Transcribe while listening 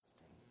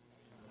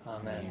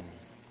Amen.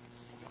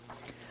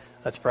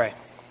 Let's pray.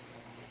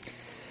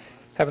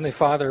 Heavenly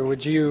Father,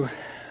 would you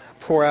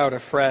pour out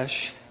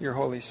afresh your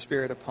Holy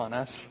Spirit upon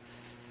us?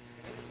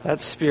 That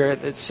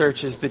Spirit that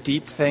searches the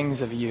deep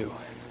things of you.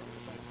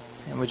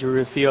 And would you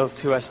reveal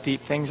to us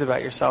deep things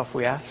about yourself,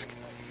 we ask?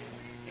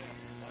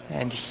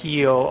 And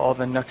heal all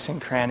the nooks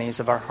and crannies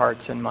of our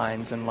hearts and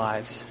minds and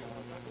lives.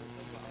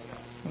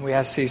 And we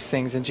ask these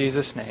things in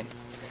Jesus' name.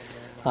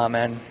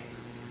 Amen.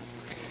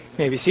 You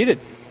may be seated.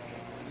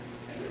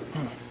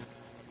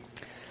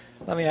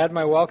 Let me add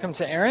my welcome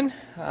to Aaron.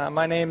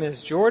 My name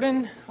is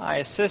Jordan. I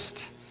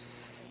assist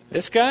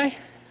this guy,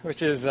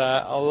 which is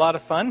a lot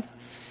of fun,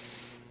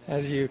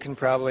 as you can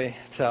probably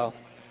tell.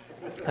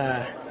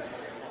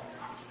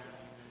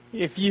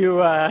 If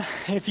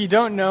you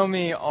don't know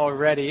me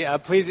already,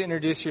 please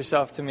introduce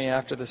yourself to me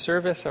after the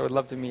service. I would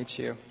love to meet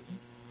you.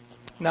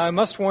 Now, I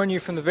must warn you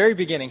from the very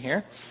beginning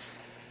here,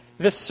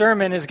 this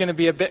sermon is going to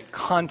be a bit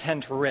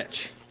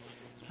content-rich.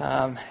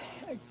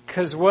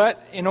 Because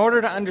in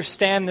order to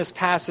understand this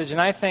passage, and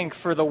I think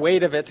for the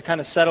weight of it to kind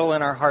of settle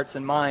in our hearts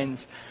and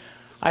minds,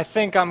 I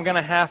think I'm going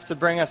to have to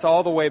bring us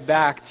all the way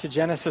back to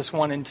Genesis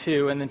 1 and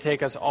 2, and then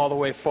take us all the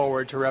way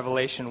forward to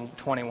Revelation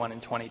 21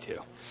 and 22.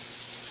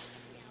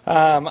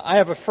 I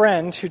have a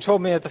friend who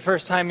told me that the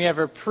first time he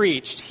ever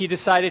preached, he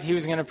decided he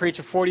was going to preach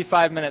a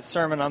 45-minute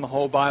sermon on the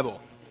whole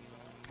Bible.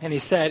 And he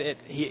said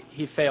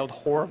he failed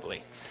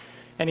horribly,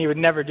 and he would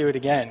never do it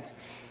again.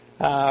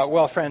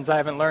 Well, friends, I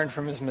haven't learned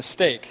from his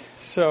mistake,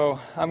 so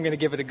I'm going to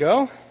give it a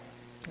go.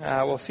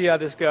 We'll see how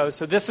this goes.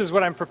 So this is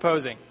what I'm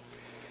proposing.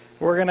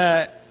 We're going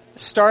to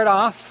start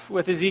off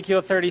with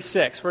Ezekiel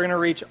 36. We're going to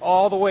reach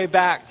all the way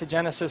back to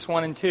Genesis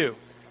 1 and 2.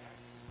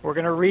 We're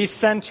going to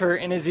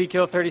recenter in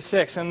Ezekiel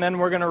 36, and then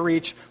we're going to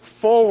reach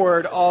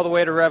forward all the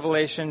way to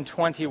Revelation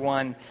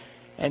 21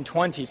 and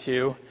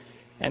 22,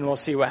 and we'll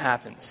see what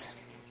happens.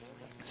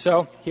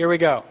 So, here we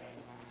go.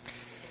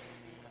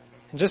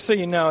 And just so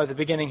you know at the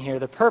beginning here,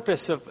 the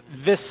purpose of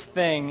this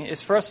thing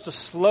is for us to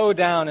slow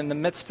down in the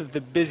midst of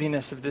the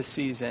busyness of this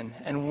season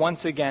and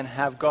once again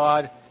have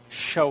God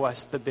show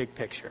us the big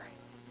picture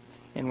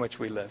in which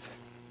we live.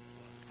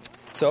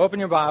 So open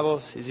your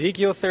Bibles,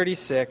 Ezekiel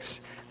 36.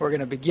 We're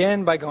going to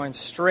begin by going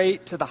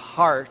straight to the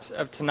heart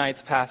of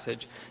tonight's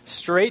passage.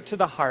 Straight to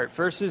the heart,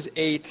 verses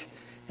 8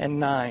 and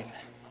 9.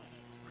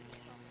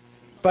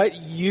 But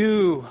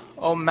you,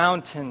 O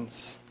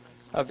mountains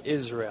of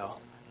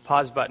Israel.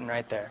 Pause button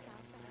right there.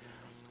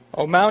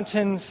 O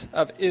mountains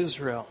of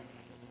Israel.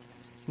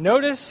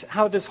 Notice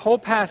how this whole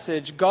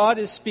passage, God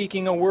is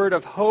speaking a word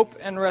of hope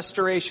and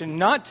restoration,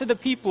 not to the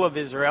people of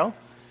Israel,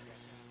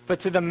 but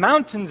to the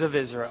mountains of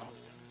Israel,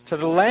 to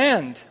the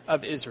land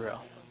of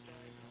Israel.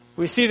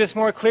 We see this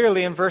more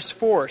clearly in verse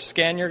 4.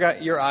 Scan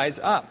your eyes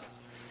up.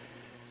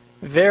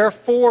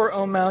 Therefore,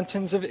 O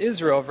mountains of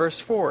Israel, verse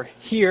 4,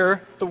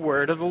 hear the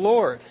word of the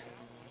Lord.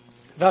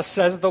 Thus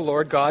says the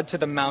Lord God to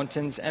the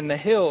mountains and the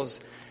hills,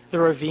 the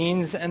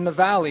ravines and the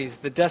valleys,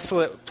 the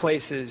desolate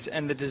places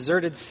and the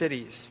deserted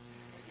cities,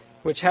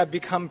 which have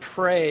become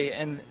prey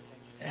and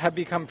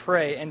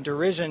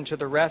derision to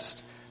the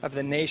rest of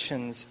the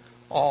nations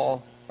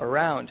all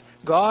around.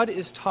 God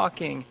is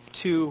talking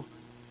to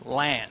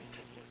land.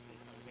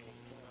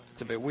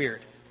 It's a bit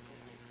weird.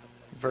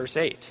 Verse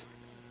 8.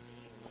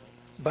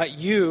 But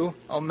you,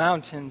 O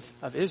mountains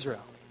of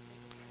Israel,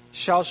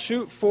 shall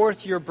shoot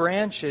forth your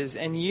branches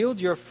and yield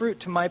your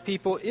fruit to my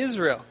people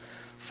Israel,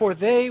 for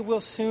they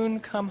will soon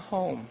come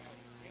home.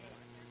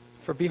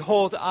 For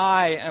behold,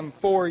 I am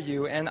for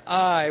you, and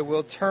I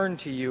will turn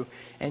to you,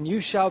 and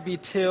you shall be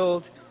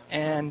tilled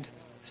and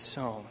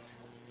sown.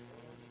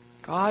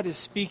 God is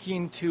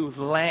speaking to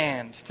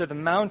land, to the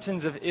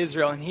mountains of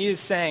Israel, and he is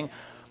saying,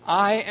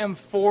 I am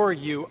for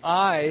you,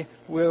 I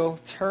will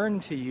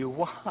turn to you.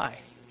 Why?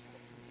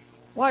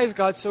 Why is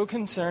God so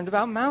concerned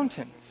about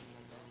mountains?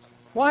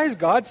 Why is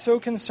God so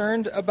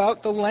concerned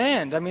about the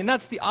land? I mean,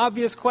 that's the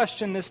obvious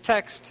question this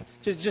text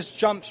just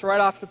jumps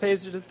right off the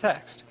page of the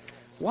text.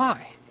 Why?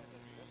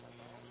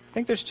 I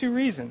think there's two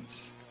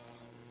reasons.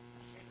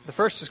 The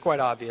first is quite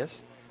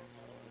obvious.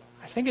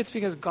 I think it's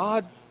because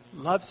God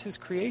loves his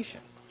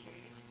creation.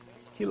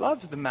 He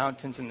loves the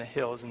mountains and the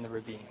hills and the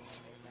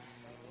ravines.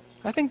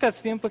 I think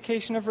that's the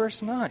implication of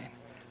verse 9.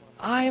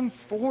 I am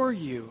for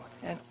you,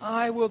 and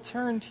I will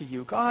turn to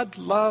you. God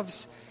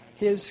loves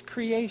his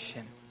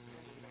creation.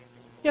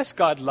 Yes,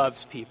 God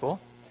loves people.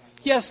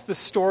 Yes, the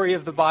story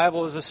of the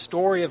Bible is a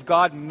story of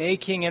God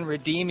making and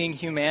redeeming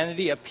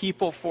humanity, a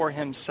people for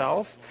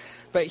himself.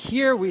 But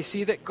here we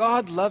see that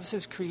God loves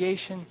his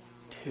creation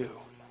too.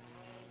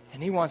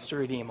 And he wants to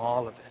redeem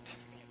all of it.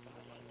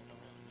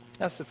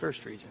 That's the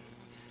first reason.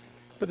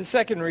 But the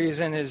second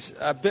reason is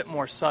a bit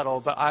more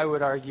subtle, but I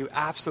would argue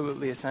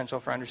absolutely essential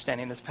for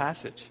understanding this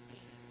passage.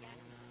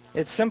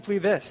 It's simply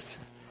this.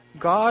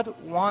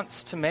 God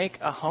wants to make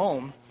a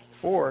home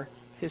for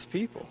his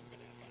people.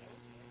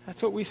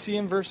 That's what we see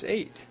in verse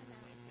 8.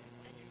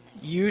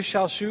 You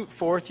shall shoot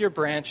forth your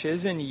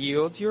branches and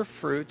yield your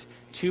fruit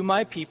to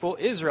my people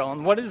Israel.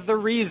 And what is the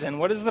reason?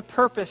 What is the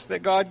purpose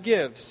that God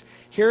gives?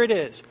 Here it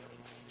is.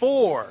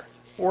 For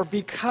or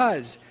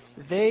because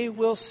they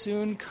will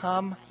soon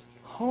come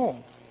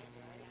home.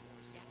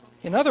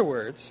 In other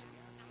words,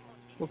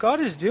 what God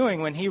is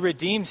doing when he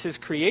redeems his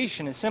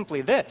creation is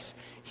simply this.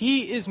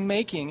 He is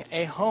making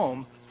a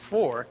home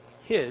for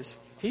his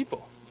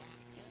people.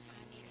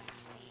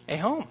 A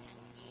home.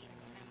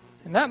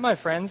 And that, my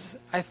friends,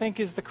 I think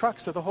is the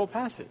crux of the whole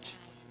passage.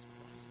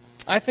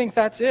 I think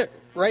that's it,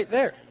 right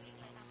there.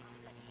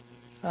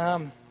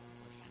 And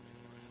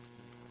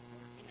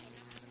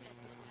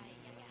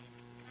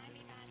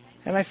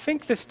I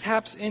think this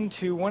taps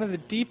into one of the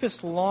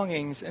deepest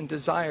longings and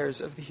desires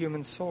of the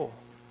human soul.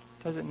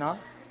 Does it not?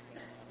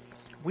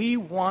 We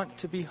want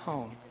to be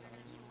home.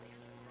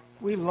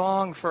 We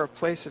long for a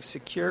place of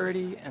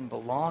security and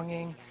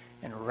belonging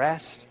and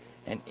rest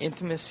and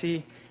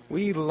intimacy.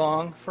 We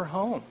long for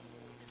home.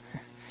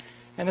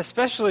 And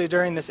especially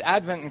during this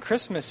Advent and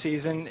Christmas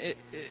season,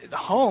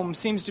 home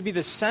seems to be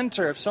the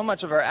center of so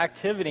much of our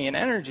activity and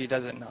energy,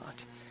 does it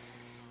not?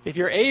 If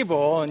you're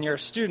able and you're a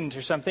student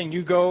or something,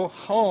 you go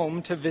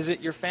home to visit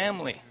your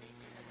family.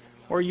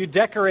 Or you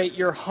decorate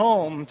your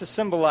home to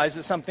symbolize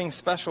that something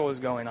special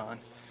is going on.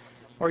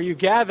 Or you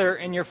gather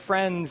in your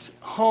friends'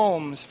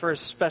 homes for a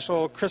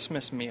special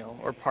Christmas meal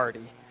or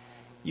party.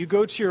 You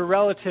go to your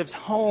relatives'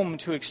 home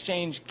to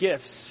exchange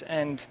gifts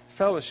and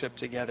fellowship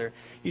together.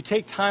 You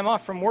take time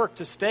off from work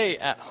to stay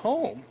at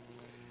home.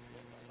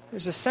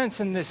 There's a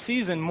sense in this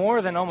season,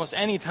 more than almost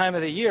any time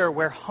of the year,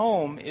 where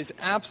home is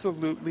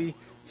absolutely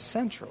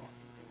central.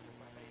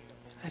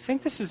 I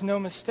think this is no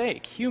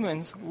mistake.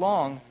 Humans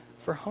long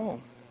for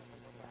home.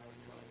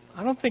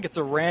 I don't think it's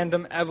a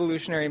random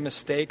evolutionary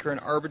mistake or an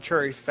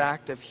arbitrary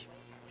fact of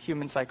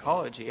human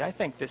psychology. I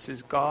think this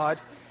is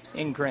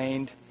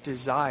God-ingrained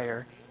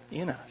desire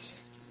in us.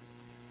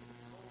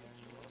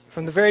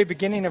 From the very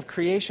beginning of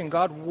creation,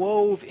 God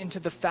wove into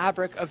the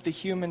fabric of the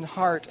human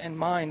heart and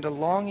mind a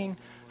longing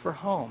for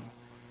home.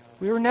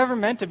 We were never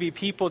meant to be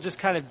people just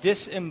kind of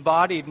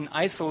disembodied and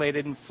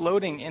isolated and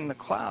floating in the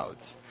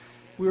clouds.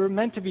 We were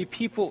meant to be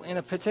people in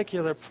a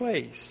particular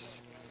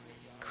place,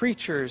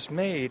 creatures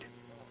made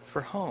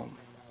for home.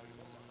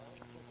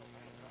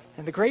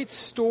 And the great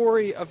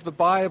story of the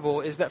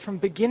Bible is that from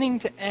beginning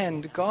to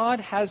end, God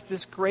has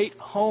this great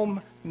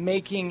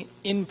home-making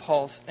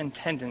impulse and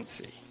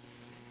tendency.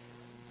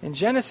 In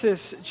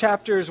Genesis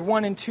chapters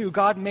 1 and 2,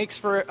 God makes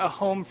for a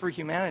home for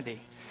humanity.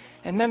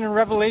 And then in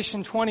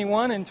Revelation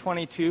 21 and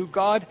 22,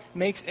 God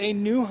makes a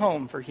new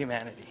home for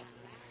humanity.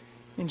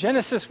 In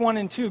Genesis 1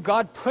 and 2,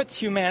 God puts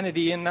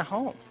humanity in the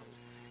home.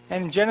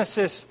 And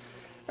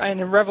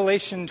in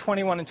Revelation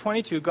 21 and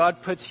 22,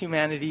 God puts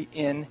humanity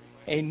in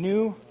a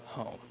new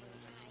home.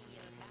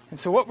 And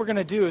so what we're going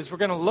to do is we're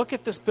going to look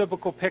at this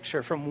biblical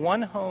picture from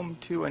one home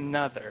to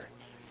another.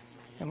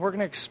 And we're going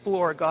to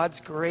explore God's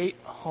great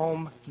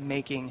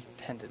home-making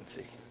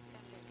tendency.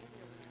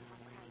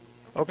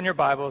 Open your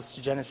Bibles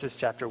to Genesis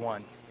chapter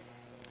 1.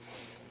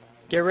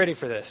 Get ready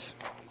for this.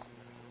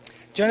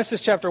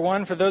 Genesis chapter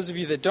 1, for those of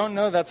you that don't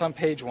know, that's on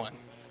page 1.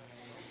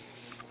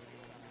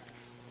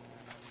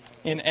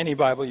 In any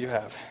Bible you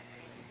have.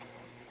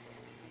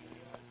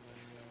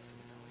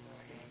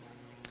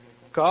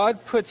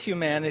 God puts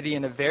humanity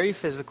in a very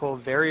physical,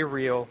 very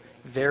real,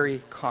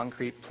 very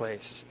concrete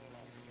place.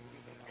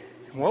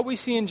 What we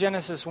see in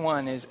Genesis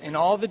 1 is in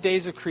all the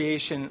days of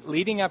creation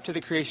leading up to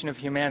the creation of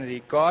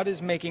humanity, God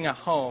is making a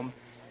home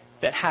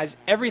that has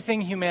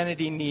everything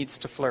humanity needs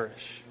to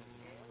flourish.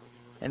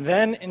 And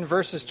then in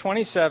verse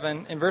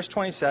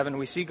 27,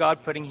 we see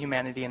God putting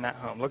humanity in that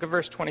home. Look at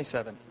verse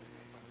 27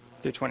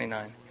 through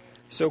 29.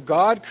 So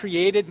God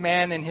created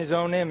man in his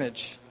own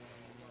image.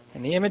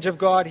 In the image of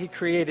God he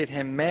created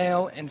him,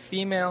 male and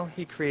female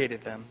he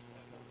created them.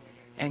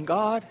 And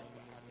God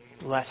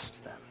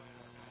blessed them.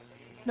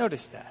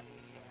 Notice that.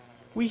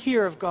 We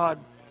hear of God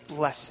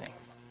blessing.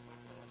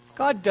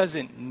 God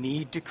doesn't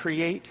need to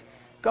create.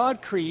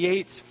 God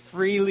creates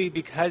freely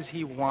because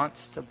he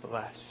wants to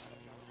bless.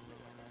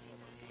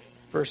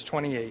 Verse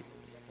 28.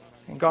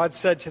 And God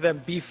said to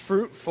them, be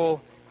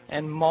fruitful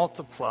and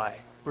multiply.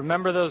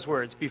 Remember those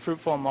words, be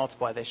fruitful and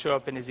multiply. They show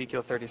up in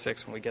Ezekiel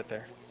 36 when we get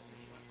there.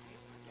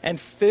 And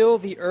fill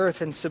the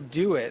earth and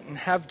subdue it, and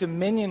have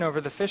dominion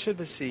over the fish of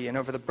the sea, and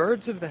over the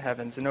birds of the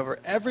heavens, and over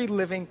every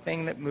living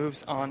thing that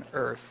moves on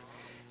earth.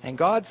 And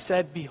God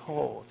said,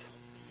 behold,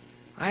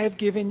 I have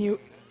given you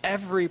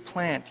every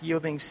plant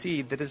yielding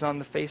seed that is on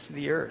the face of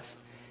the earth,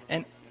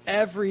 and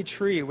every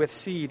tree with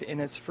seed in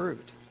its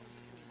fruit.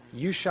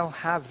 You shall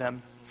have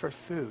them for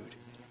food.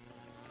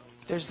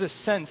 There's this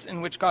sense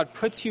in which God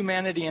puts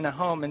humanity in a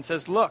home and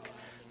says, look,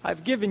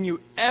 I've given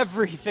you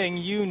everything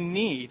you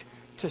need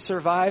to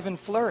survive and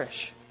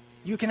flourish.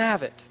 You can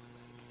have it.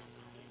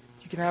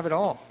 You can have it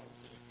all.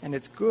 And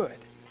it's good.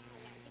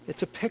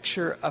 It's a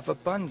picture of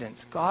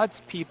abundance.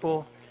 God's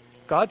people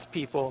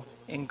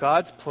in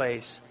God's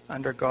place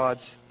under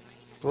God's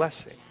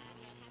blessing.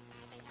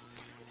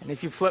 And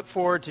if you flip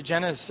forward to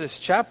Genesis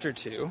chapter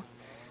 2,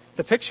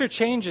 the picture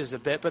changes a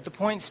bit, but the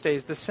point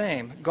stays the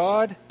same.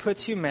 God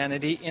puts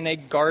humanity in a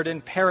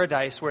garden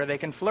paradise where they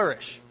can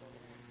flourish.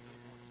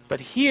 But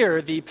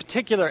here, the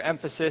particular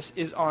emphasis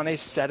is on a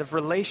set of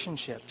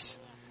relationships.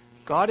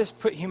 God has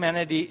put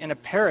humanity in a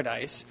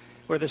paradise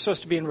where they're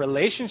supposed to be in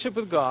relationship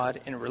with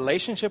God, in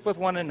relationship with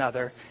one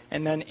another,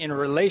 and then in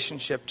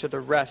relationship to the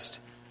rest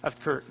of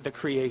the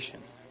creation.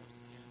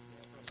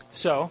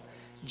 So,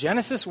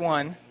 Genesis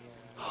 1,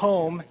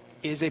 home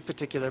is a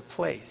particular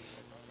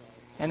place.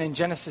 And in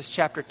Genesis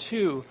chapter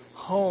 2,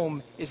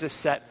 home is a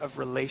set of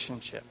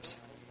relationships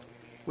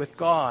with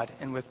God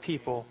and with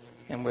people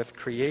and with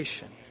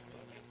creation.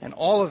 And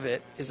all of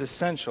it is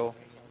essential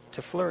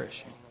to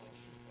flourishing.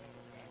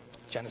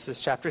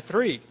 Genesis chapter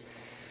 3.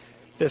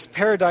 This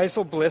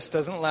paradisal bliss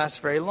doesn't last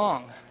very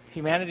long.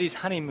 Humanity's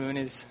honeymoon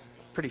is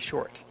pretty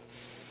short.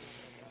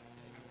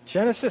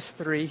 Genesis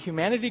 3,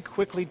 humanity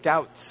quickly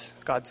doubts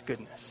God's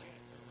goodness.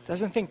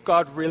 Doesn't think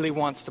God really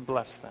wants to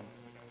bless them.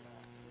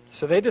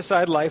 So they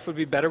decide life would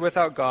be better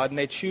without God, and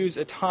they choose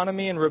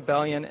autonomy and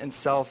rebellion and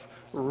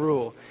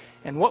self-rule.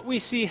 And what we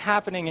see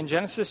happening in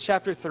Genesis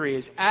chapter 3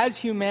 is as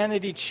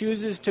humanity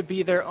chooses to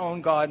be their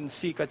own God and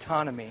seek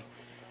autonomy,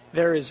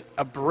 there is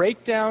a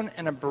breakdown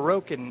and a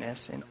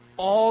brokenness in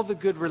all the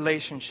good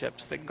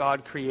relationships that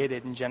God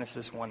created in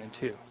Genesis 1 and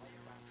 2.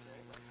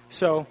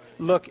 So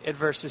look at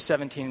verses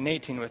 17 and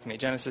 18 with me,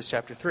 Genesis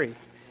chapter 3.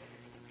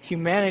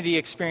 Humanity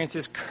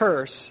experiences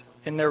curse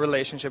in their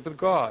relationship with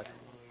God.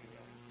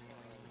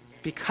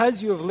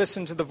 Because you have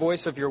listened to the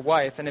voice of your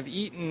wife and have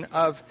eaten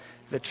of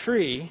the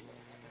tree,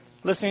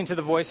 listening to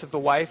the voice of the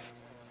wife,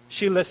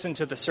 she listened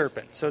to the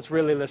serpent. So it's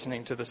really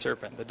listening to the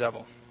serpent, the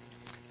devil.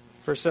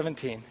 Verse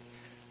 17,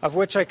 of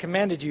which I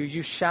commanded you,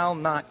 you shall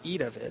not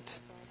eat of it.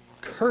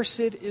 Cursed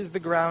is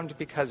the ground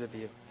because of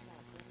you.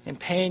 In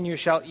pain you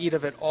shall eat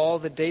of it all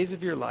the days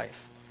of your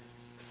life.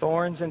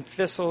 Thorns and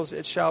thistles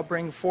it shall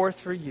bring forth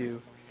for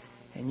you,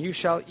 and you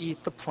shall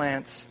eat the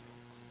plants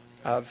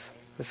of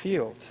the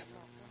field.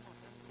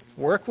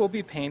 Work will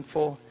be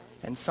painful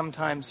and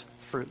sometimes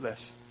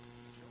fruitless.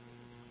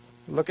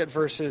 Look at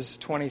verses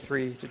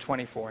 23 to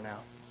 24 now.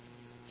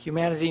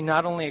 Humanity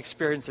not only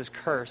experiences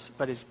curse,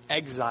 but is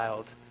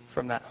exiled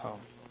from that home.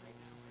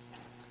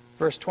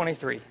 Verse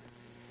 23.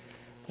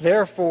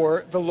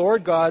 Therefore, the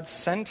Lord God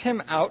sent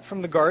him out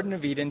from the Garden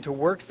of Eden to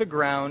work the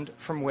ground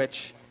from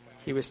which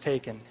he was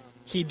taken.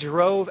 He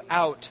drove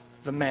out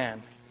the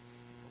man.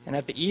 And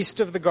at the east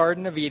of the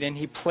Garden of Eden,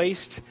 he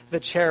placed the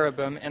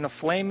cherubim and a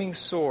flaming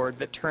sword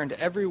that turned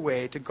every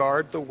way to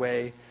guard the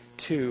way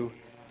to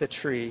the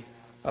tree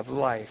of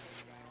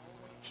life.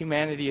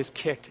 Humanity is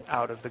kicked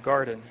out of the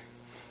garden.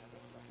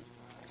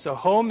 So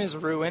home is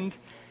ruined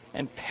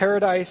and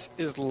paradise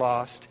is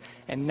lost.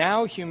 And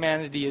now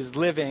humanity is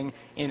living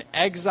in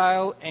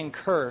exile and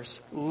curse,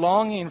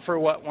 longing for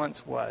what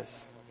once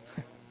was.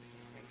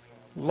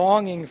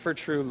 Longing for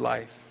true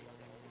life.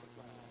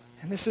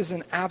 And this is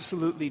an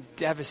absolutely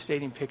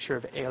devastating picture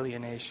of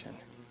alienation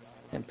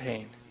and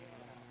pain.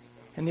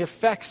 And the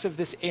effects of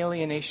this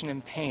alienation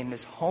and pain,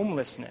 this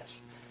homelessness,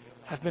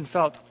 have been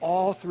felt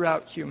all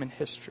throughout human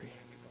history.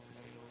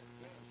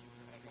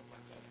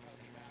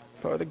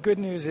 But the good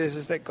news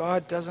is that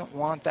God doesn't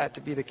want that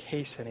to be the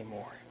case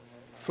anymore.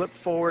 Flip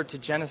forward to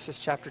Genesis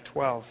chapter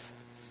 12.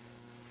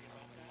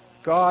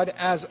 God,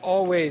 as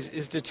always,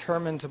 is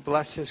determined to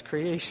bless his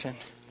creation.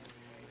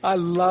 I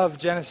love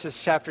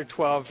Genesis chapter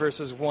 12,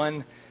 verses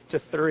 1 to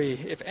 3.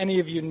 If any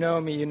of you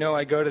know me, you know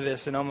I go to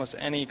this in almost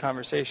any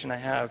conversation I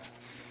have.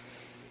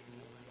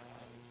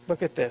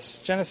 Look at this.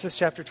 Genesis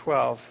chapter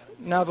 12.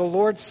 Now the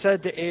Lord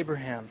said to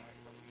Abram,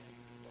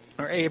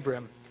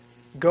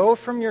 go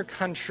from your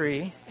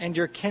country and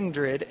your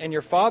kindred and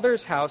your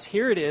father's house,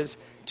 here it is,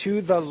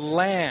 to the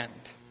land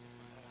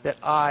that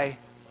I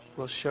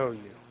will show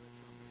you.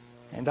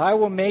 And I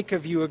will make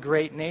of you a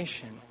great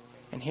nation.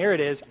 And here it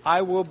is,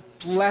 I will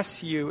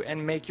bless you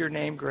and make your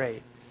name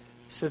great,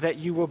 so that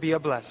you will be a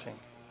blessing.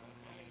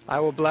 I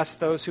will bless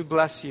those who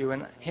bless you,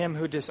 and him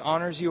who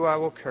dishonors you I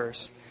will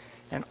curse.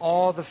 And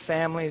all the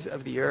families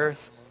of the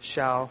earth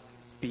shall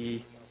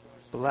be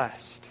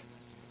blessed.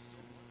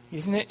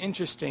 Isn't it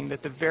interesting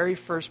that the very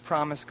first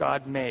promise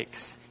God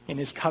makes in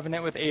his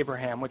covenant with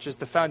Abraham, which is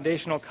the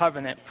foundational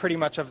covenant pretty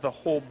much of the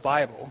whole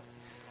Bible,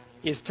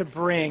 is to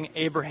bring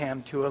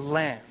Abraham to a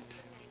land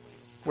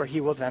where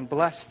he will then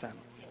bless them.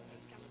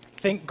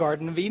 Think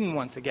Garden of Eden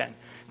once again.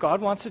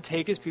 God wants to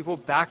take his people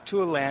back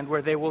to a land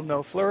where they will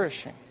know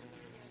flourishing.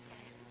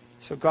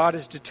 So God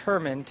is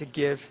determined to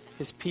give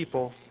his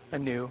people a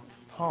new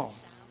home.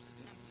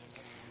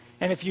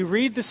 And if you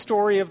read the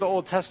story of the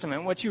Old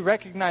Testament, what you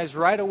recognize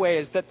right away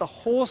is that the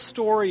whole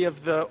story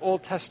of the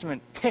Old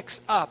Testament picks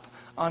up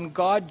on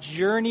God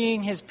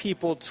journeying his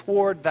people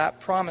toward that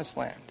promised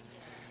land.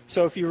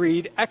 So if you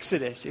read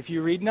Exodus, if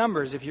you read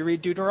Numbers, if you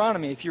read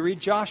Deuteronomy, if you read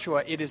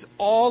Joshua, it is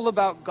all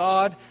about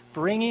God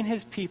bringing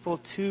his people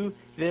to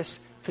this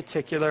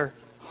particular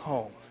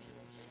home.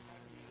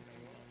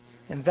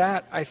 And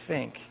that, I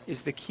think,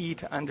 is the key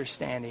to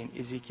understanding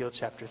Ezekiel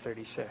chapter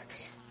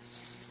 36.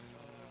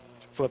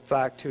 Flip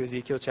back to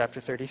Ezekiel chapter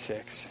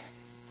 36.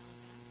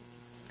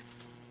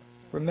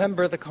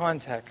 Remember the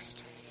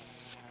context.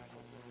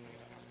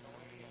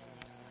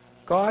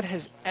 God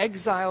has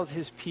exiled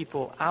his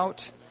people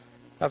out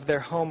of their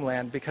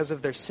homeland because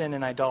of their sin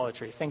and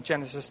idolatry. Think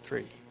Genesis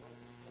 3.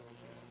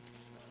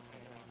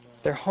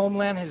 Their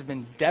homeland has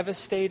been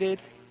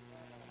devastated,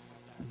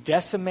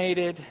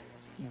 decimated,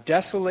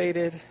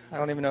 desolated. I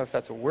don't even know if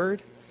that's a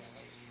word.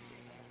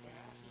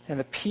 And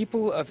the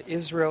people of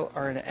Israel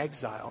are in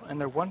exile, and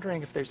they're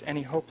wondering if there's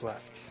any hope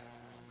left.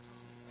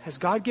 Has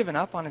God given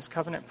up on his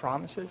covenant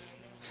promises?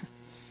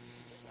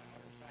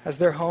 Has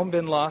their home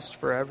been lost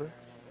forever?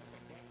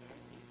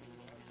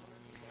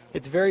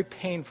 It's very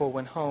painful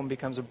when home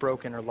becomes a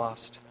broken or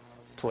lost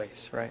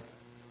place, right?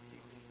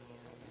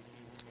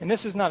 And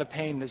this is not a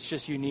pain that's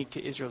just unique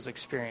to Israel's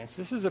experience.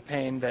 This is a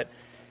pain that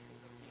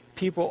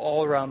people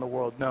all around the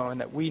world know and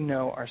that we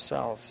know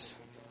ourselves.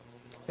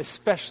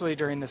 Especially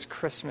during this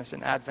Christmas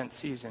and Advent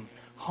season,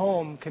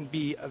 home can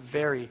be a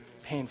very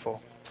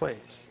painful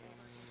place.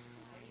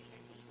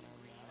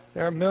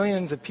 There are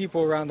millions of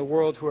people around the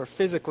world who are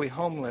physically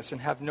homeless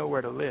and have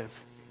nowhere to live.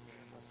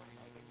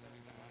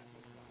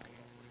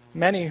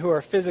 Many who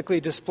are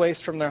physically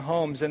displaced from their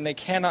homes and they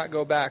cannot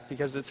go back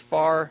because it's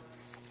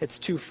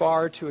too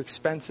far, too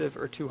expensive,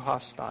 or too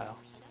hostile.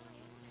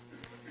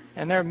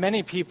 And there are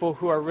many people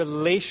who are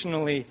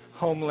relationally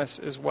homeless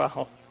as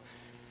well.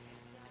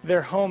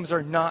 Their homes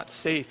are not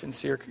safe and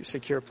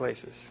secure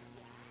places.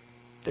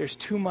 There's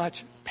too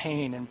much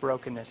pain and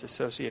brokenness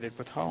associated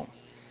with home.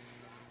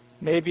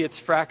 Maybe it's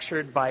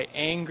fractured by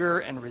anger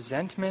and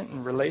resentment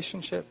in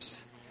relationships.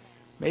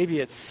 Maybe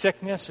it's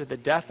sickness or the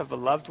death of a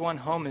loved one.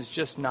 Home is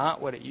just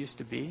not what it used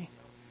to be.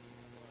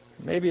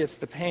 Maybe it's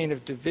the pain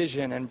of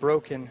division and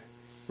broken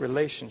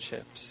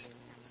relationships.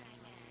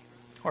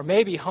 Or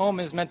maybe home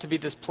is meant to be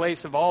this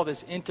place of all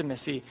this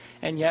intimacy,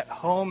 and yet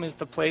home is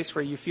the place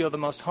where you feel the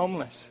most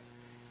homeless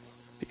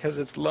because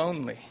it's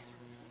lonely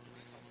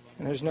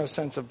and there's no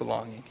sense of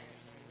belonging.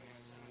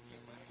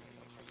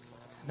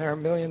 There are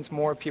millions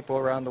more people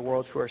around the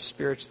world who are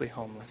spiritually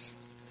homeless.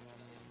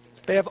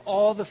 They have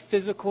all the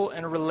physical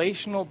and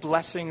relational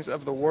blessings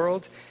of the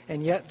world,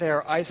 and yet they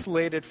are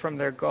isolated from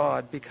their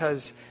God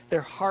because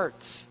their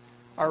hearts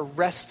are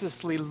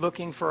restlessly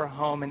looking for a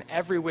home in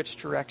every which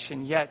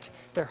direction, yet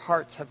their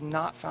hearts have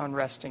not found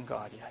rest in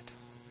God yet.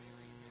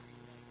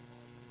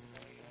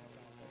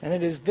 And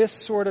it is this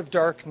sort of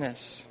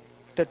darkness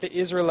that the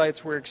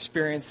Israelites were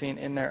experiencing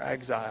in their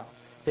exile.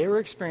 They were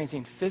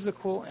experiencing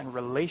physical and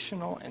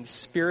relational and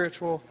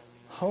spiritual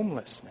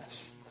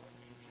homelessness.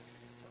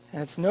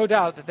 And it's no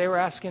doubt that they were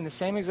asking the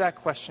same exact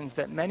questions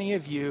that many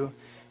of you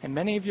and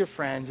many of your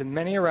friends and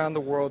many around the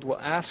world will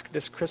ask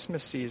this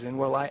Christmas season.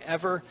 Will I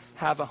ever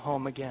have a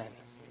home again?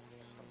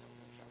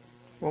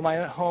 Will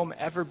my home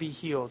ever be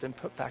healed and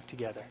put back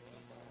together?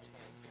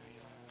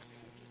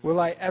 Will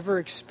I ever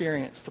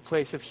experience the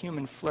place of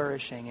human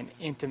flourishing and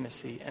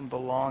intimacy and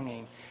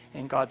belonging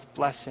and God's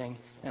blessing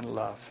and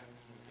love?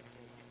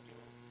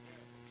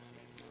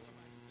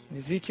 In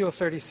Ezekiel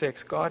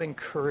 36, God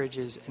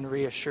encourages and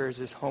reassures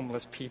his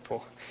homeless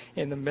people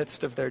in the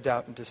midst of their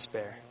doubt and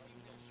despair.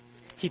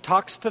 He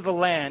talks to the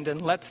land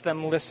and lets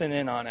them listen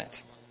in on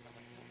it.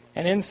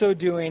 And in so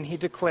doing, he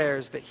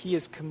declares that he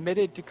is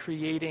committed to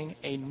creating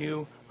a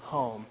new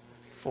home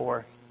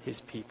for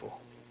his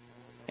people.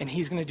 And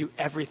he's going to do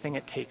everything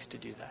it takes to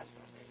do that.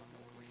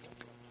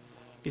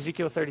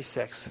 Ezekiel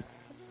 36,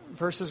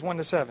 verses 1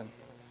 to 7.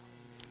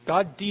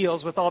 God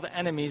deals with all the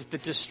enemies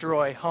that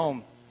destroy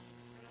home.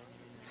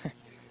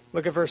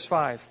 Look at verse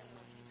 5.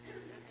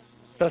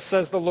 Thus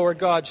says the Lord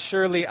God,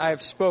 surely I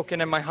have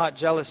spoken in my hot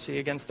jealousy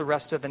against the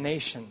rest of the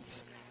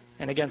nations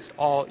and against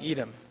all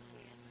Edom,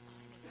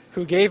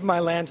 who gave my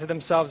land to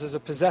themselves as a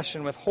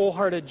possession with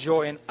wholehearted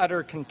joy and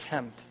utter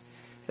contempt,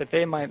 that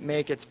they might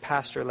make its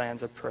pasture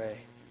lands a prey.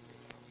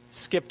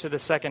 Skip to the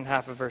second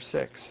half of verse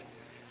 6.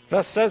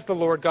 Thus says the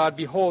Lord God,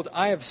 behold,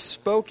 I have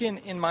spoken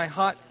in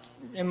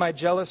my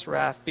jealous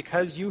wrath,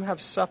 because you have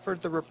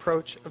suffered the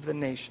reproach of the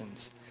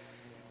nations.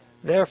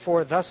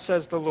 Therefore, thus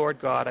says the Lord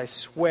God, I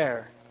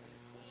swear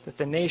that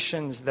the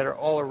nations that are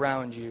all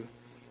around you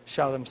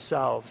shall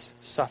themselves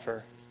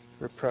suffer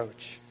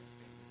reproach.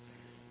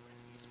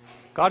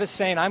 God is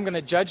saying, I'm going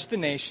to judge the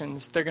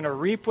nations. They're going to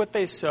reap what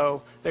they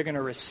sow. They're going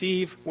to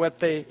receive what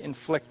they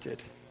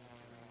inflicted.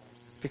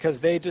 Because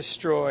they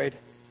destroyed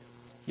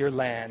your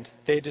land.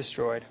 They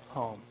destroyed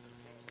home.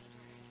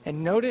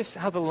 And notice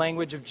how the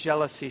language of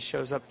jealousy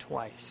shows up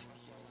twice.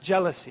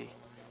 Jealousy.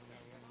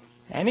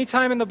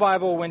 Anytime in the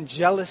Bible when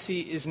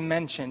jealousy is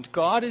mentioned,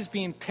 God is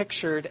being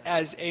pictured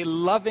as a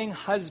loving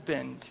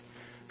husband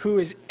who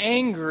is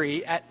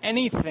angry at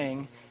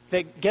anything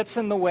that gets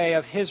in the way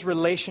of his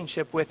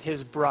relationship with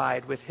his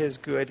bride, with his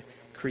good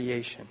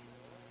creation.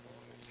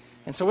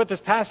 And so what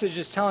this passage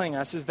is telling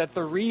us is that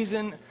the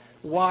reason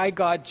why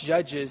God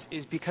judges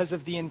is because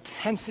of the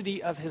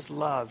intensity of his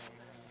love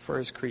for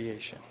his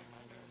creation.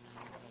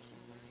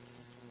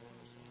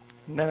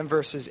 And then in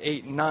verses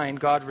 8 and 9,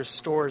 God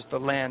restores the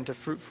land to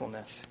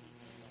fruitfulness.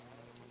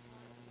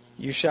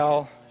 You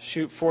shall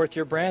shoot forth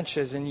your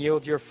branches and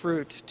yield your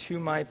fruit to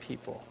my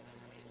people,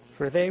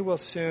 for they will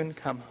soon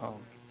come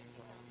home.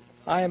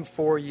 I am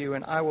for you,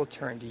 and I will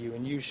turn to you,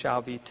 and you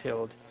shall be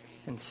tilled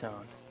and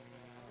sown.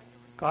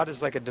 God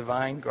is like a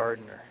divine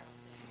gardener.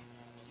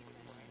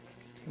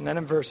 And then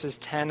in verses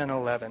 10 and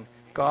 11,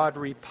 God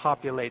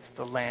repopulates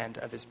the land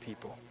of his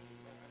people.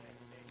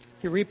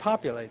 He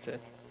repopulates it.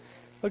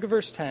 Look at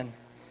verse 10.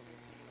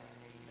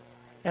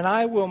 And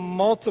I will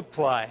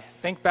multiply.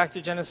 Think back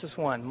to Genesis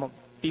 1.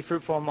 Be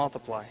fruitful and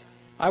multiply.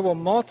 I will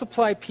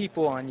multiply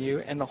people on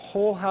you, and the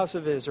whole house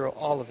of Israel,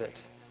 all of it.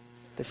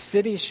 The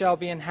cities shall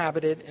be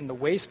inhabited, and the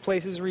waste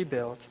places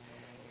rebuilt.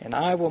 And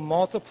I will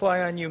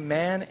multiply on you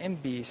man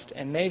and beast,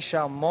 and they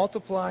shall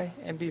multiply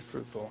and be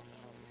fruitful.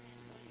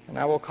 And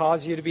I will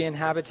cause you to be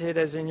inhabited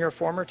as in your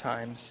former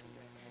times.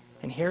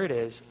 And here it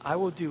is, I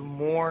will do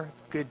more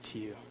good to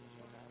you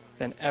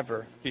than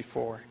ever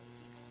before.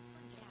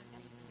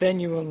 Then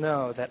you will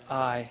know that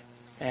I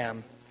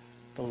am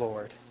the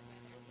Lord.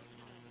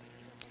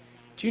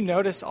 Do you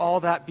notice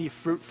all that be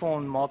fruitful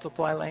and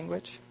multiply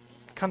language?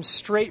 It comes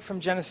straight from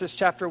Genesis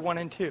chapter 1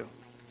 and 2.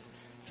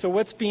 So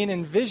what's being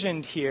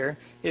envisioned here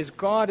is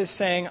God is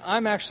saying,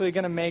 I'm actually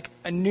going to make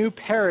a new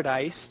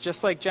paradise,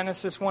 just like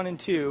Genesis 1 and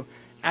 2,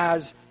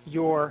 as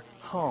your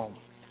home.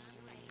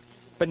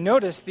 But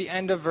notice the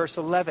end of verse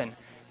 11.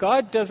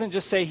 God doesn't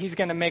just say he's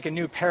going to make a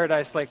new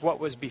paradise like what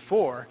was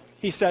before.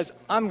 He says,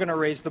 I'm going to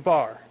raise the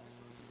bar.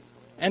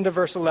 End of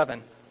verse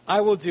 11.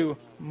 I will do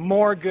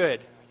more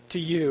good to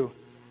you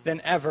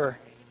than ever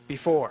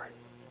before.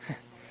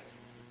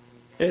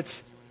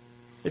 It's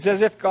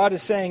as if God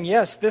is saying,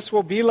 yes, this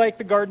will be like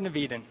the Garden of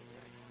Eden.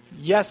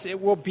 Yes,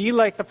 it will be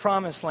like the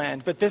Promised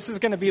Land, but this is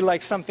going to be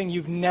like something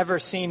you've never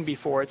seen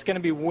before. It's going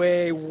to be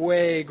way,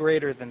 way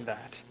greater than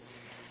that.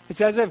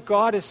 It's as if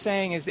God is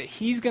saying is that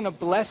he's going to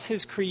bless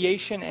his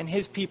creation and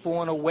his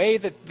people in a way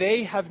that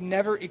they have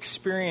never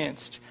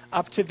experienced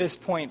up to this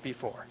point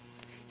before.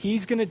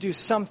 He's going to do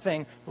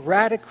something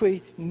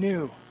radically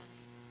new.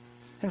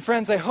 And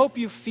friends, I hope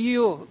you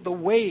feel the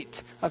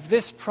weight of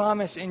this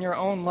promise in your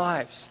own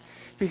lives,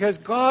 because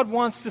God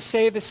wants to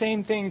say the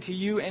same thing to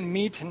you and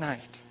me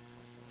tonight.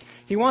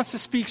 He wants to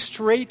speak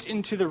straight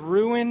into the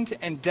ruined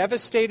and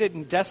devastated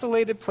and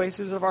desolated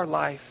places of our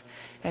life.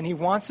 And he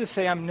wants to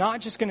say, I'm not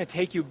just going to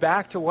take you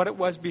back to what it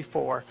was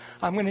before.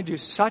 I'm going to do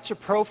such a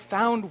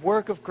profound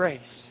work of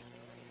grace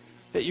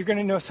that you're going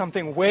to know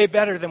something way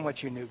better than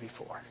what you knew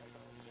before.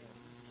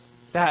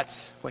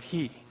 That's what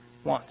he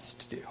wants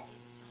to do.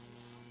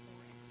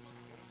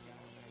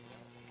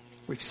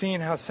 We've seen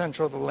how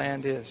central the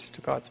land is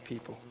to God's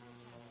people.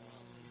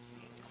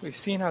 We've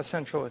seen how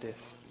central it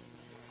is.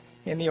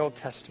 In the Old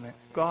Testament,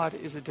 God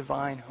is a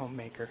divine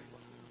homemaker.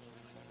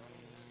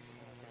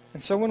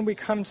 And so when we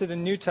come to the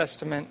New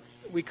Testament,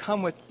 we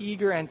come with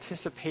eager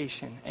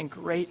anticipation and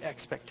great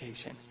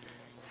expectation.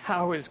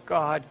 How is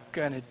God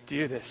going to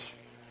do this?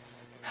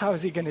 How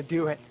is he going to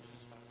do it?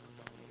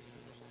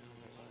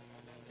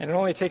 And it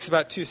only takes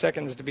about 2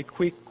 seconds to be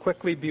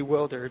quickly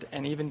bewildered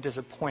and even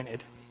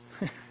disappointed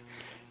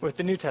with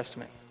the New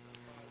Testament.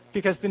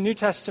 Because the New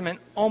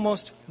Testament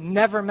almost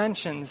never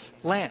mentions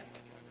land.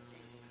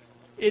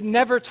 It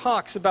never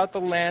talks about the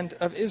land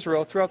of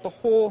Israel throughout the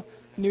whole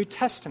New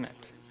Testament.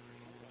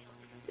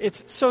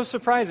 It's so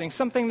surprising.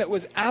 Something that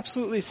was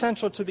absolutely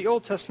central to the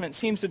Old Testament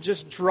seems to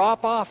just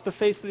drop off the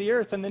face of the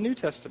earth in the New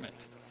Testament.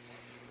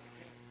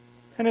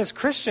 And as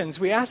Christians,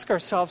 we ask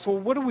ourselves, well,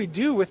 what do we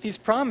do with these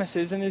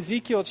promises in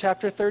Ezekiel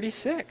chapter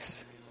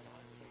 36?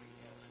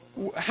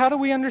 How do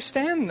we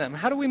understand them?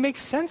 How do we make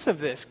sense of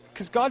this?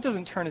 Because God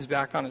doesn't turn his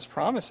back on his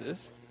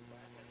promises.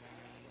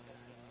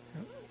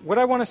 What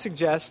I want to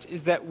suggest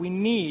is that we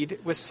need,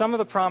 with some of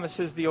the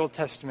promises of the Old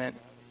Testament,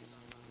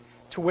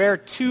 to wear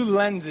two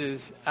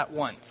lenses at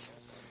once.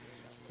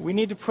 We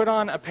need to put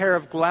on a pair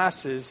of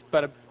glasses,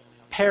 but a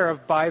pair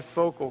of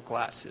bifocal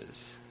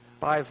glasses.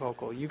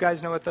 Bifocal. You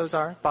guys know what those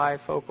are?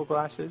 Bifocal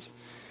glasses?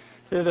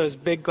 They're those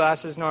big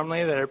glasses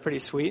normally that are pretty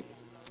sweet.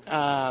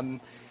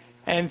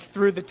 And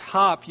through the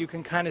top, you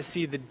can kind of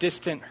see the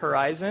distant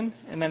horizon.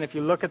 And then if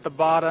you look at the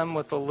bottom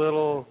with the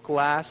little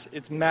glass,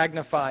 it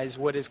magnifies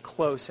what is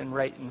close and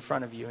right in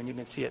front of you, and you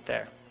can see it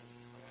there.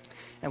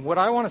 And what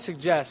I want to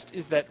suggest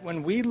is that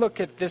when we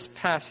look at this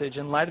passage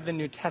in light of the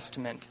New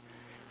Testament,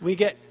 we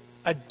get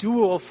a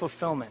dual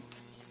fulfillment.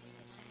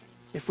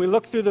 If we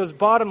look through those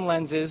bottom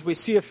lenses, we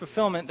see a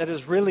fulfillment that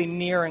is really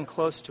near and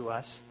close to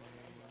us.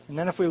 And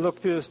then if we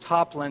look through those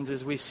top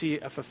lenses, we see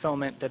a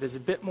fulfillment that is a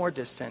bit more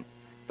distant,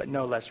 but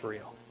no less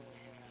real.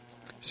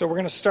 So we're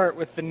going to start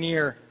with the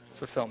near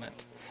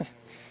fulfillment.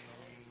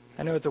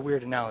 I know it's a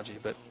weird analogy,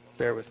 but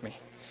bear with me.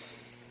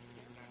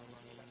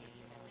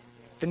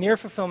 The near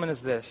fulfillment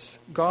is this.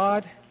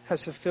 God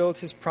has fulfilled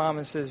his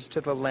promises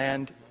to the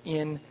land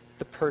in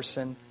the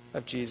person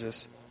of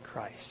Jesus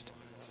Christ.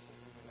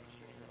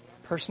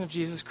 Person of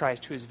Jesus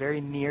Christ who is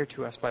very near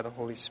to us by the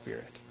Holy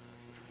Spirit.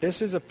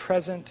 This is a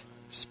present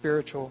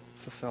spiritual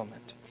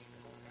fulfillment.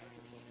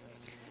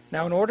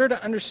 Now, in order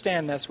to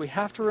understand this, we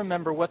have to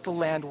remember what the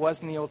land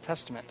was in the Old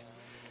Testament.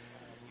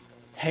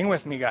 Hang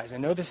with me, guys. I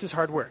know this is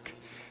hard work.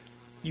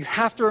 You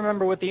have to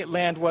remember what the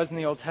land was in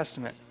the Old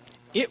Testament.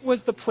 It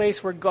was the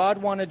place where God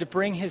wanted to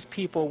bring his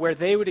people, where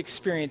they would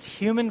experience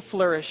human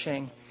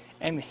flourishing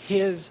and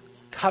his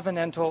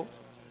covenantal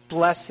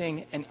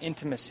blessing and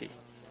intimacy.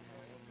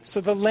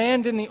 So the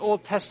land in the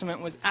Old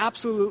Testament was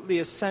absolutely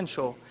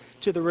essential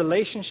to the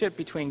relationship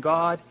between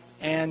God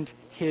and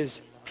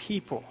his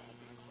people.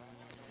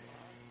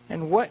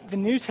 And what the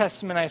New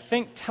Testament, I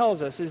think,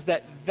 tells us is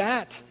that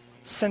that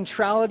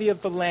centrality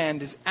of the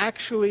land is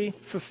actually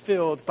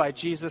fulfilled by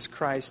Jesus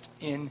Christ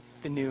in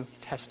the New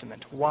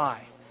Testament.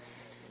 Why?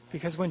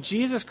 Because when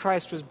Jesus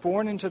Christ was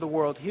born into the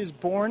world, he was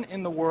born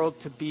in the world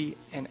to be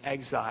an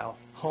exile,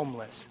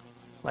 homeless,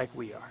 like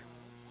we are.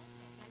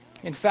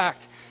 In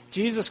fact,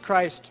 Jesus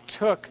Christ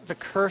took the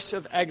curse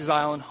of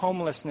exile and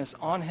homelessness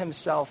on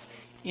himself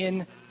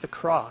in the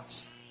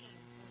cross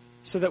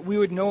so that we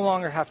would no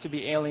longer have to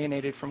be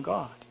alienated from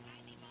God,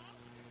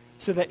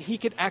 so that he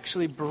could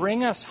actually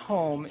bring us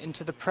home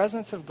into the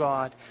presence of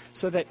God,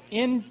 so that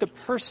in the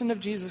person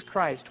of Jesus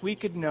Christ we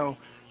could know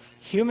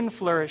human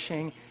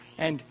flourishing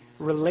and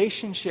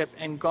relationship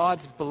and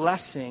God's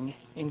blessing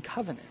in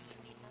covenant.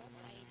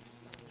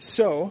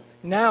 So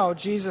now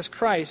Jesus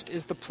Christ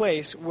is the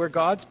place where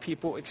God's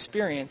people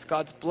experience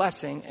God's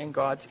blessing and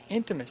God's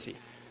intimacy.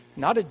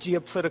 Not a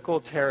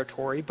geopolitical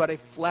territory, but a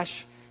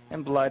flesh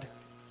and blood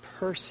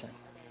person.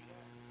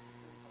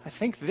 I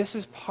think this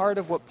is part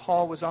of what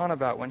Paul was on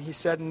about when he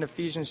said in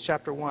Ephesians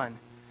chapter 1,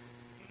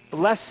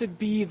 "Blessed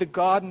be the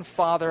God and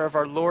Father of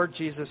our Lord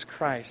Jesus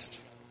Christ,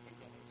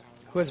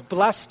 who has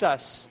blessed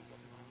us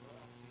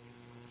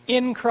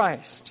in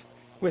Christ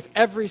with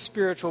every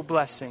spiritual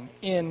blessing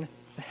in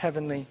the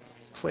heavenly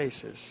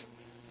places."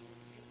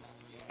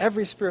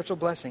 Every spiritual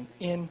blessing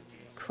in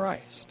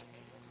Christ.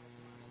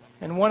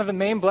 And one of the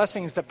main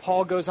blessings that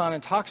Paul goes on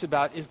and talks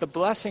about is the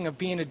blessing of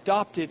being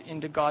adopted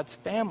into God's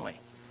family.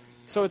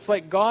 So it's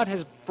like God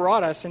has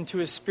brought us into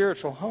his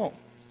spiritual home.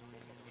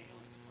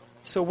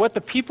 So what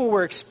the people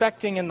were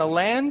expecting in the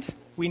land,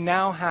 we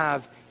now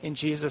have in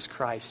Jesus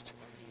Christ.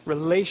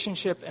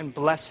 Relationship and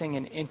blessing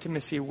and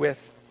intimacy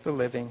with the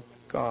living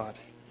God.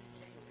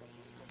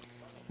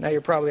 Now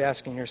you're probably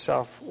asking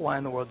yourself, why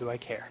in the world do I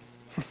care?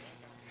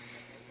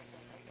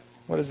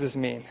 What does this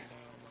mean?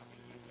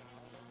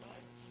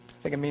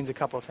 I think it means a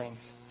couple of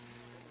things.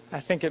 I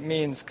think it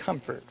means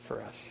comfort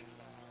for us.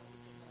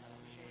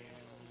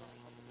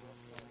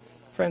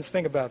 Friends,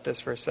 think about this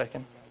for a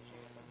second.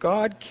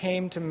 God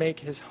came to make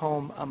his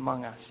home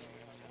among us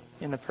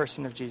in the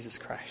person of Jesus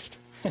Christ,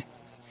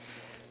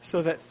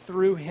 so that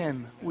through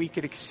him we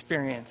could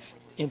experience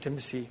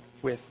intimacy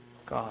with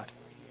God.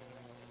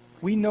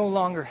 We no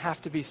longer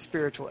have to be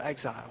spiritual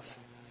exiles.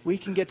 We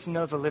can get to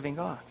know the living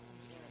God.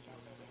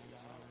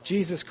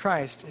 Jesus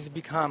Christ has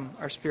become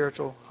our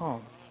spiritual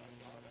home.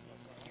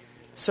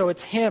 So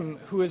it's him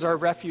who is our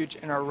refuge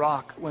and our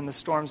rock when the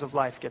storms of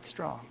life get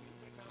strong.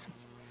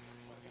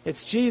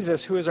 It's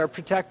Jesus who is our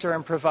protector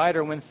and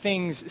provider when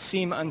things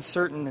seem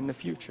uncertain in the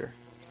future.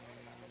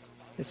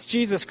 It's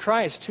Jesus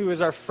Christ who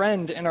is our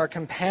friend and our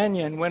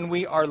companion when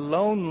we are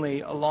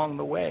lonely along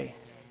the way.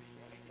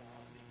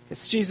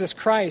 It's Jesus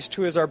Christ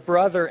who is our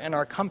brother and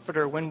our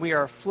comforter when we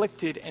are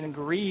afflicted and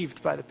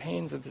grieved by the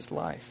pains of this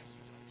life.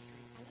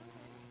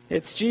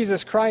 It's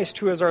Jesus Christ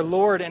who is our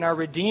Lord and our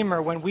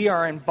Redeemer when we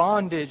are in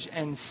bondage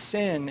and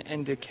sin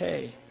and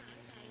decay.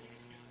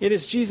 It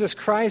is Jesus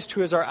Christ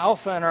who is our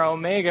Alpha and our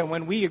Omega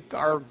when we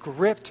are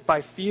gripped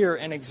by fear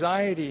and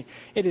anxiety.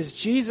 It is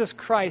Jesus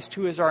Christ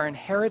who is our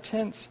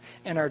inheritance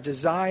and our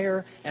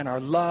desire and our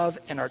love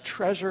and our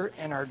treasure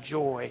and our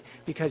joy,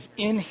 because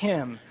in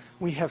him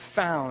we have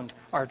found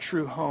our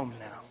true home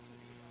now.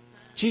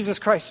 Jesus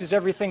Christ is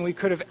everything we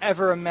could have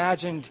ever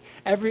imagined,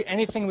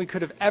 anything we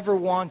could have ever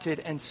wanted,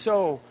 and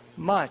so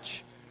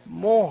much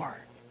more.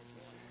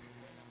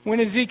 When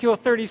Ezekiel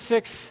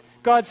 36,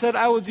 God said,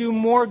 "I will do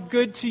more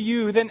good to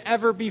you than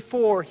ever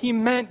before," he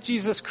meant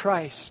Jesus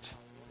Christ.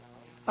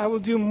 I will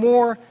do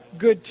more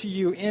good to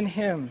you in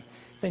him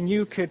than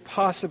you could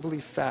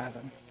possibly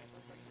fathom.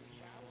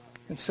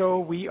 And so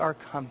we are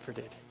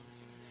comforted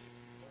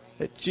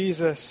that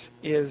Jesus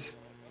is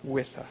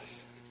with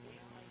us.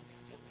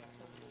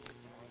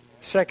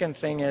 Second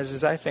thing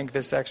is I think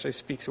this actually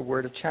speaks a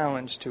word of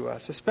challenge to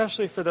us,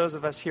 especially for those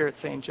of us here at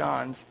St.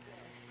 John's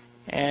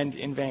and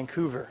in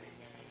Vancouver.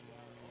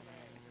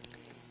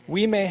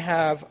 We may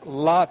have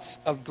lots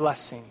of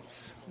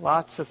blessings,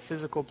 lots of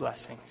physical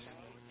blessings.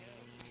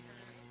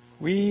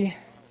 We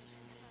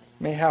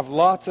may have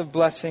lots of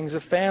blessings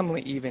of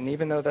family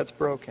even though that's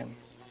broken.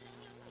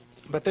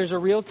 But there's a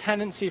real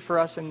tendency for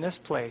us in this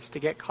place to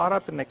get caught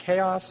up in the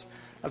chaos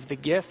of the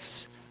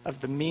gifts,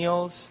 of the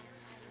meals,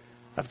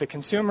 of the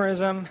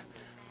consumerism,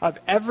 of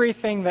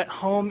everything that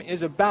home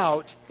is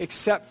about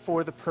except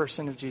for the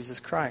person of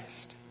Jesus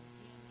Christ.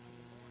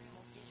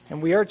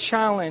 And we are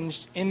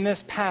challenged in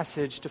this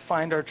passage to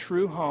find our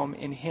true home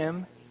in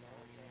him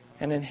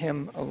and in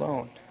him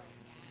alone.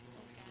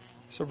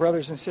 So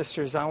brothers and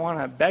sisters, I want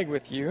to beg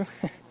with you,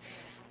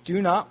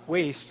 do not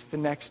waste the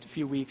next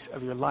few weeks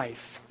of your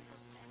life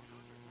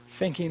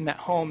thinking that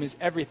home is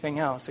everything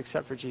else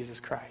except for Jesus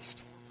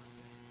Christ.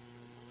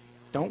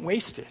 Don't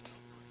waste it.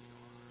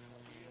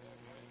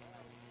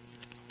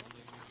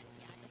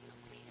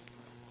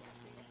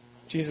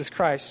 Jesus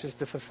Christ is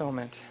the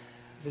fulfillment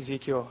of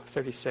Ezekiel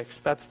 36.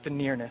 That's the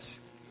nearness.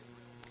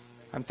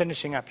 I'm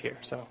finishing up here,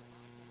 so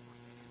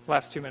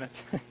last 2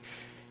 minutes.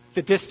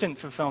 The distant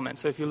fulfillment.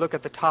 So if you look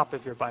at the top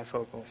of your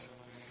bifocals,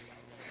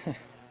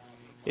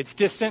 it's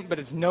distant, but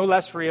it's no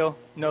less real,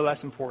 no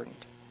less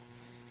important.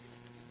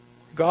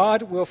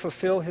 God will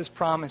fulfill his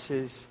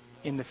promises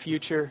in the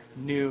future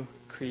new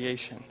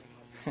creation.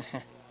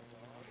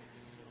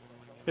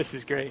 This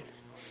is great.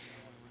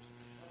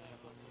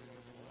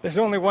 There's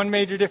only one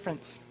major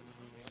difference.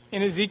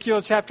 In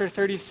Ezekiel chapter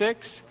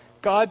 36,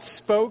 God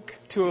spoke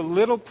to a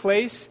little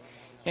place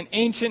in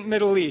ancient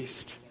Middle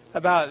East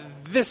about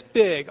this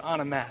big on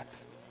a map.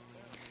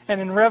 And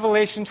in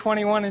Revelation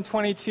 21 and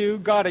 22,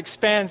 God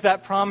expands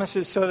that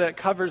promises so that it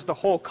covers the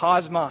whole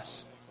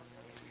cosmos.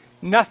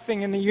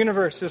 Nothing in the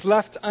universe is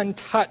left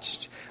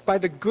untouched by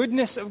the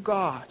goodness of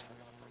God.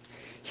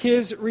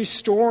 His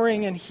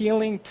restoring and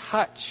healing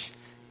touch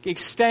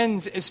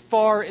extends as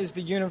far as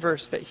the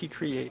universe that he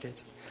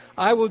created.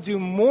 I will do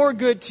more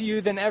good to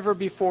you than ever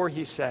before,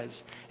 he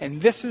says.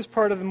 And this is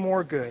part of the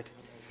more good.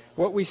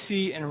 What we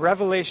see in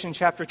Revelation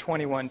chapter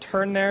 21.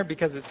 Turn there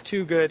because it's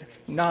too good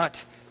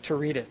not to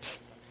read it.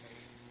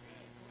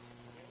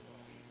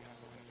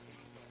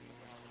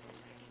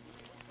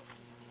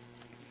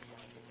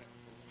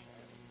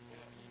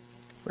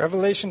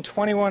 Revelation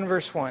 21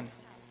 verse 1.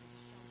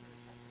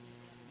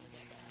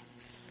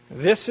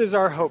 This is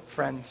our hope,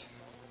 friends.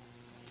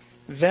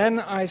 Then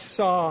I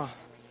saw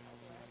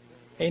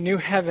a new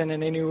heaven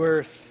and a new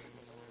earth.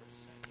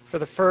 For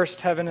the first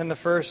heaven and the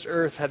first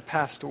earth had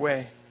passed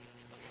away,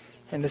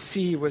 and the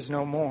sea was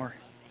no more.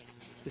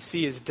 The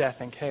sea is death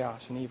and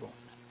chaos and evil.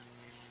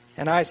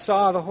 And I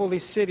saw the holy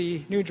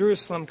city, New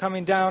Jerusalem,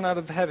 coming down out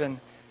of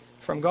heaven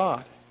from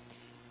God,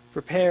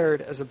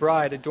 prepared as a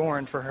bride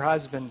adorned for her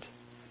husband.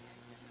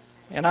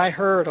 And I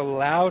heard a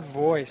loud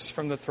voice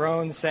from the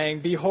throne saying,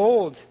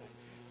 Behold,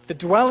 the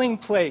dwelling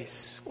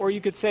place, or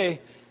you could say,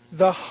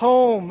 the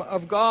home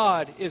of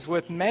God is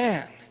with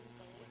man.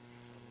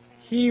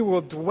 He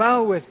will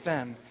dwell with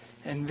them,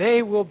 and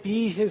they will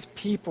be his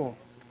people.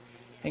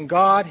 And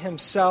God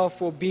himself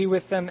will be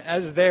with them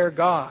as their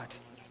God.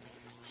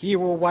 He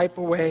will wipe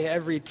away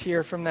every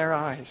tear from their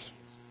eyes.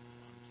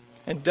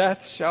 And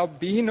death shall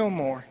be no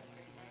more.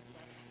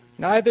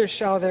 Neither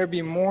shall there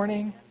be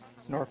mourning,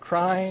 nor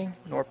crying,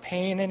 nor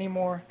pain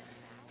anymore,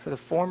 for the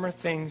former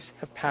things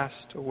have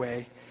passed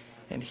away.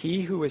 And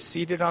he who was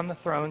seated on the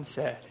throne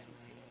said,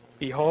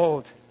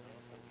 Behold,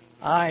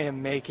 I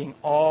am making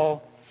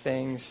all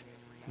things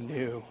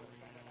new.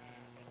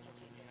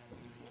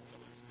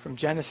 From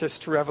Genesis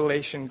to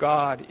Revelation,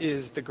 God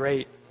is the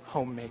great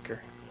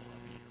homemaker.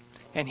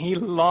 And he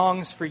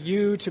longs for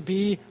you to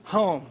be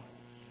home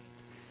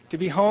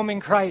in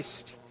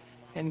Christ,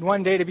 and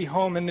one day to be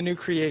home in the new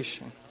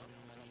creation.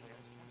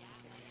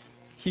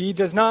 He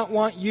does not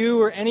want you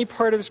or any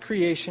part of his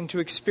creation to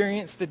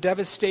experience the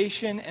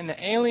devastation and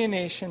the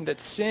alienation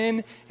that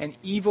sin and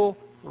evil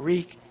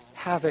wreak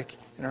havoc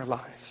in our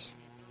lives.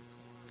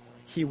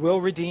 He will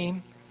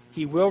redeem,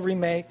 he will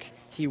remake,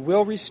 he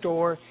will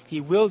restore, he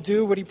will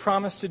do what he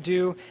promised to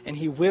do, and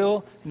he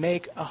will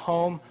make a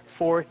home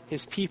for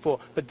his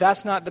people. But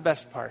that's not the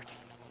best part.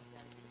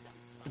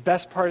 The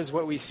best part is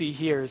what we see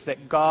here, is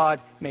that God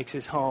makes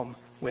his home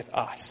with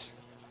us.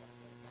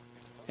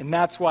 And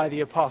that's why the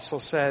apostle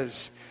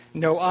says,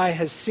 no eye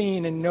has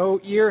seen and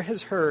no ear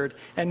has heard,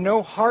 and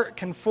no heart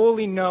can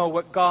fully know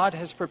what God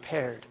has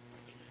prepared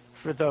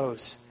for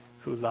those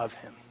who love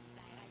him.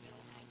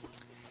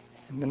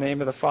 In the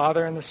name of the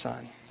Father, and the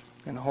Son,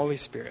 and the Holy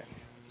Spirit.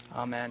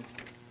 Amen.